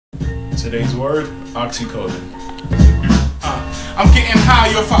Today's word, oxycodone. I'm getting high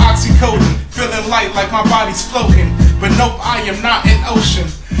off of oxycodone, feeling light like my body's floating. But nope, I am not an ocean.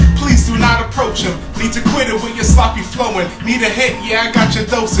 Please do not approach him. Need to quit it with your sloppy flowing. Need a hit, yeah, I got your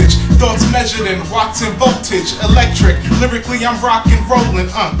dosage. Thoughts measured in watts and voltage. Electric, lyrically I'm rock and rolling.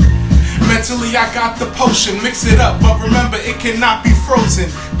 Mentally I got the potion, mix it up, but remember it cannot be frozen.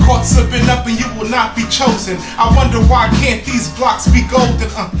 Caught slipping up and you will not be chosen. I wonder why can't these blocks be golden?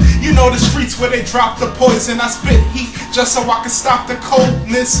 You know the streets where they drop the poison. I spit heat just so I can stop the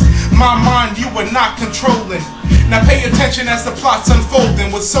coldness. My mind you are not controlling. Now pay attention as the plot's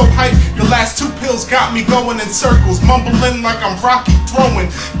unfolding. Was so hyped, the last 2 pills got me going in circles, mumbling like I'm Rocky throwing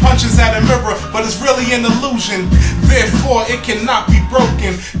punches at a mirror, but it's really an illusion. Therefore it cannot be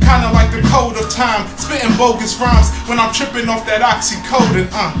broken. Kinda like the code of time, spitting bogus rhymes when I'm tripping off that oxycodone.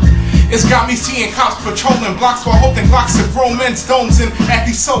 It's got me seeing cops patrolling blocks while holding Glocks and grown men's domes in at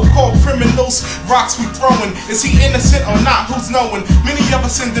these so-called criminals. Rocks we throwing. Is he innocent or not? Who's knowing? Many of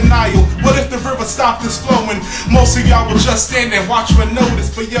us in denial. What if the river stopped this flowing? Most of y'all will just stand and watch for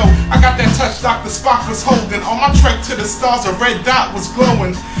notice. But yo, I got that touch Dr. Spock was holding. On my trek to the stars, a red dot was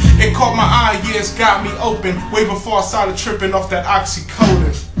glowing. It caught my eye, yeah, it's got me open. Way before I started tripping off that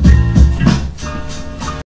oxycodone.